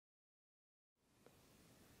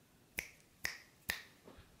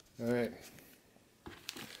Alright,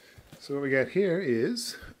 so what we got here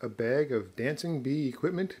is a bag of dancing bee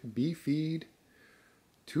equipment, bee feed,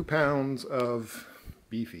 2 pounds of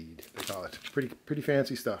bee feed, they call it. Pretty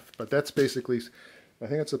fancy stuff, but that's basically, I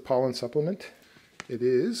think it's a pollen supplement. It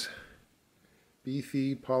is bee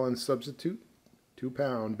feed pollen substitute,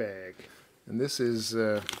 2-pound bag. And this is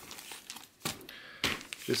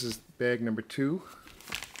bag number 2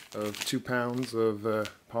 of 2 pounds of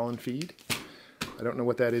pollen feed. I don't know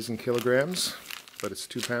what that is in kilograms, but it's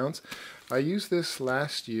 2 pounds. I used this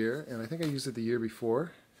last year, and I think I used it the year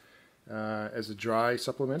before as a dry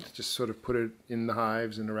supplement. Just sort of put it in the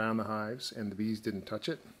hives and around the hives, and the bees didn't touch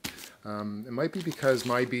it. It might be because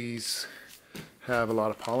my bees have a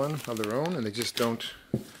lot of pollen of their own, and they just don't,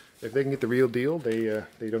 if they can get the real deal, they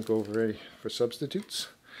don't go for substitutes.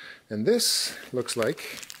 And this looks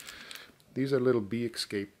like, these are little bee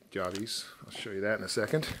escape jobbies. I'll show you that in a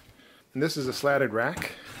second. And this is a slatted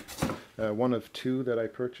rack, one of 2 that I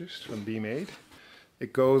purchased from Beemaid.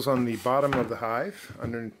 It goes on the bottom of the hive,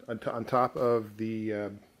 on top of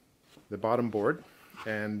the bottom board,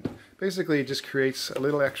 and basically it just creates a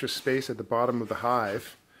little extra space at the bottom of the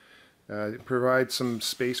hive. It provides some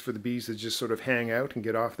space for the bees to just sort of hang out and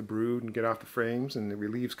get off the brood and get off the frames, and it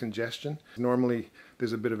relieves congestion. Normally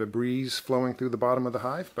there's a bit of a breeze flowing through the bottom of the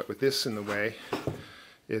hive, but with this in the way,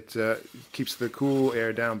 it keeps the cool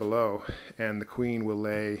air down below, and the queen will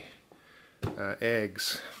lay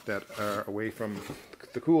eggs that are away from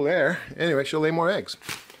the cool air. Anyway, she'll lay more eggs.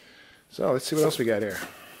 So let's see what else we got here.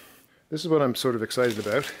 This is what I'm sort of excited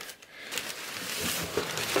about.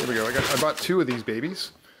 Here we go. I bought 2 of these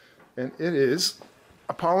babies, and it is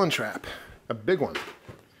a pollen trap, a big one.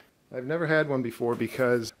 I've never had one before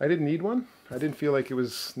because I didn't need one. I didn't feel like it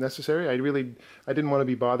was necessary. I didn't want to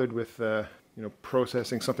be bothered with you know,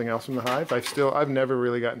 processing something else from the hive. I've never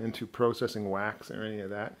really gotten into processing wax or any of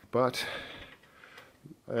that. But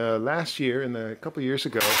last year, a couple of years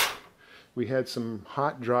ago, we had some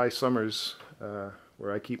hot, dry summers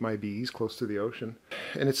where I keep my bees close to the ocean.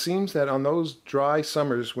 And it seems that on those dry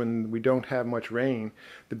summers when we don't have much rain,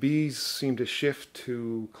 the bees seem to shift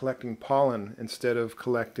to collecting pollen instead of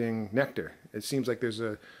collecting nectar. It seems like there's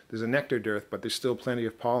a nectar dearth, but there's still plenty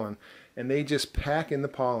of pollen. And they just pack in the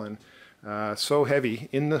pollen so heavy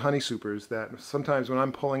in the honey supers that sometimes when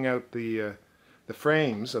I'm pulling out the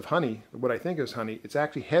frames of honey, what I think is honey, it's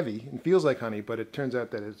actually heavy and feels like honey, but it turns out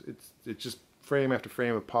that it's just frame after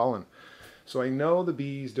frame of pollen. So I know the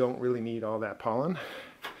bees don't really need all that pollen.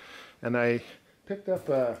 And I picked up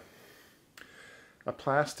a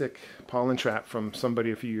plastic pollen trap from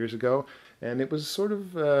somebody a few years ago, and it was sort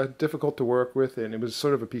of difficult to work with, and it was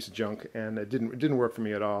sort of a piece of junk, and it didn't work for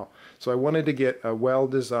me at all. So I wanted to get a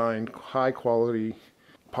well-designed, high-quality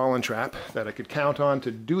pollen trap that I could count on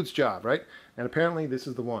to do its job, right? And apparently this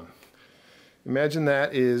is the one. Imagine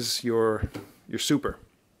that is your super.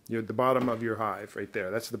 You're at the bottom of your hive right there.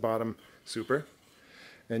 That's the bottom super.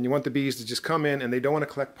 And you want the bees to just come in, and they don't want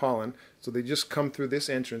to collect pollen, so they just come through this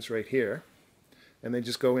entrance right here, and they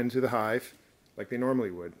just go into the hive like they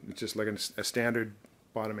normally would. It's just like a standard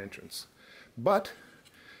bottom entrance. But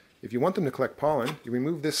if you want them to collect pollen, you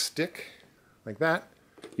remove this stick like that,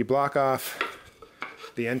 you block off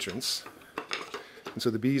the entrance, and so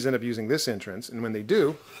the bees end up using this entrance, and when they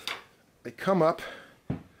do, they come up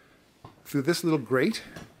through this little grate,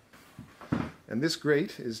 and this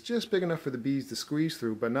grate is just big enough for the bees to squeeze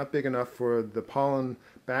through, but not big enough for the pollen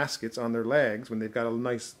baskets on their legs, when they've got a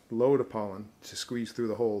nice load of pollen, to squeeze through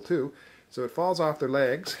the hole too. So it falls off their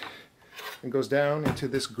legs and goes down into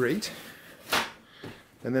this grate,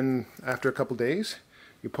 and then after a couple days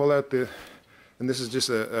you pull out and this is just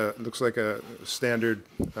looks like a standard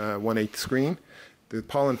 1/8 screen. The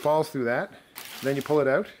pollen falls through that, then you pull it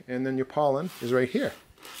out, and then your pollen is right here.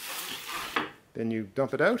 Then you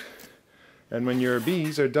dump it out, and when your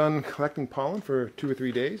bees are done collecting pollen for 2 or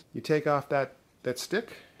 3 days, you take off that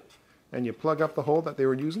stick and you plug up the hole that they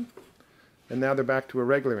were using, and now they're back to a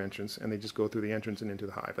regular entrance, and they just go through the entrance and into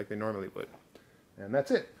the hive like they normally would. And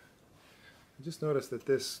that's it. I just noticed that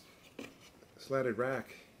this slatted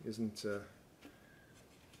rack isn't,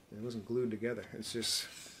 it wasn't glued together. It's just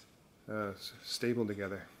stapled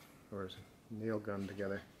together, or nail gunned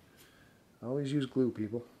together. Always use glue,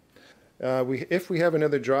 people. If we have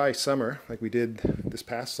another dry summer, like we did this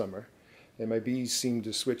past summer, and my bees seem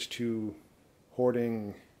to switch to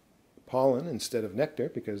hoarding pollen instead of nectar,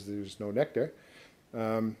 because there's no nectar,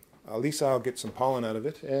 at least I'll get some pollen out of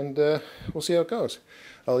it, and we'll see how it goes.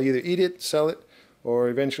 I'll either eat it, sell it, or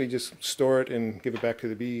eventually just store it and give it back to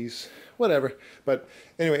the bees, whatever. But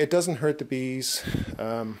anyway, it doesn't hurt the bees.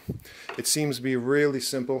 It seems to be really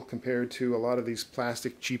simple compared to a lot of these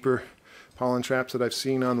plastic, cheaper pollen traps that I've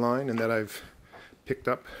seen online and that I've picked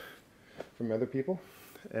up from other people.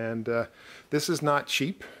 And this is not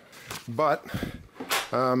cheap, but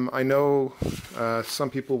I know some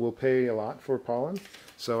people will pay a lot for pollen,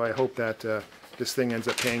 so I hope that this thing ends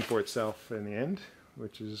up paying for itself in the end,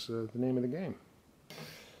 which is the name of the game.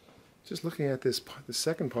 Just looking at the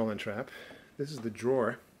second pollen trap, this is the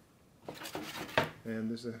drawer, and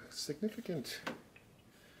there's a significant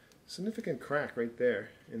crack right there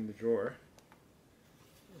in the drawer.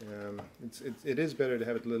 It is better to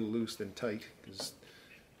have it a little loose than tight, because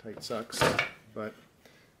tight sucks, but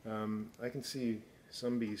I can see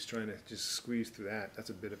some bees trying to just squeeze through that. That's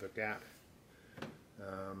a bit of a gap.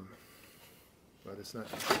 But it's not,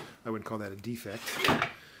 I wouldn't call that a defect.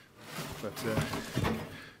 But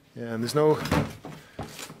yeah, and there's no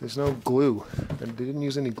glue. They didn't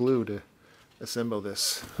use any glue to assemble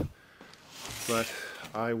this. But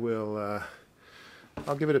I will,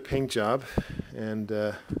 I'll give it a paint job, and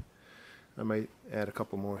I might add a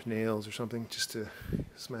couple more nails or something just to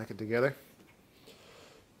smack it together.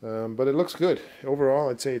 But it looks good. Overall,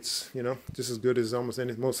 I'd say it's, you know, just as good as almost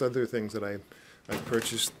most other things that I've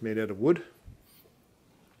purchased made out of wood.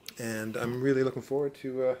 And I'm really looking forward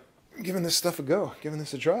to giving this stuff a go, giving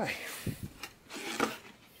this a try.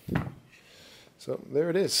 So there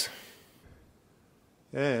it is.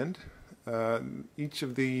 And each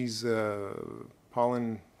of these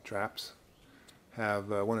pollen traps have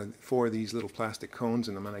four of these little plastic cones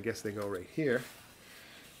in them, and I guess they go right here.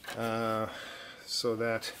 So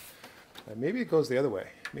that maybe it goes the other way.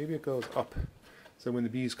 Maybe it goes up. So when the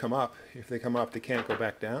bees come up, if they come up, they can't go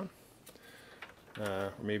back down.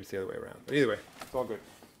 Or maybe it's the other way around. But either way, it's all good.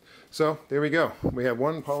 So there we go. We have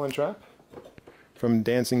one pollen trap from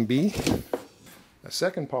Dancing Bee, a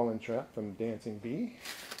second pollen trap from Dancing Bee,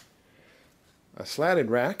 a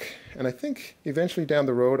slatted rack, and I think eventually down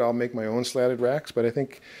the road I'll make my own slatted racks. But I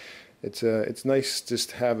think it's nice just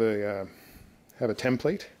to have a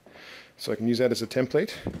template, so I can use that as a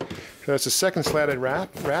template. So that's the second slatted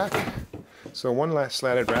rack. So one last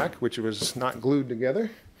slatted rack, which was not glued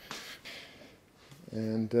together.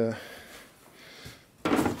 And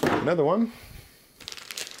another one.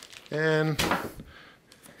 And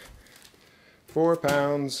 4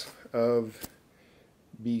 pounds of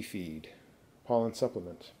bee feed, pollen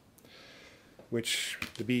supplement, which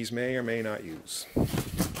the bees may or may not use.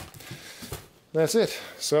 That's it.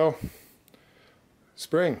 So,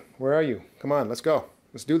 spring, where are you? Come on, let's go.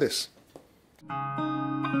 Let's do this.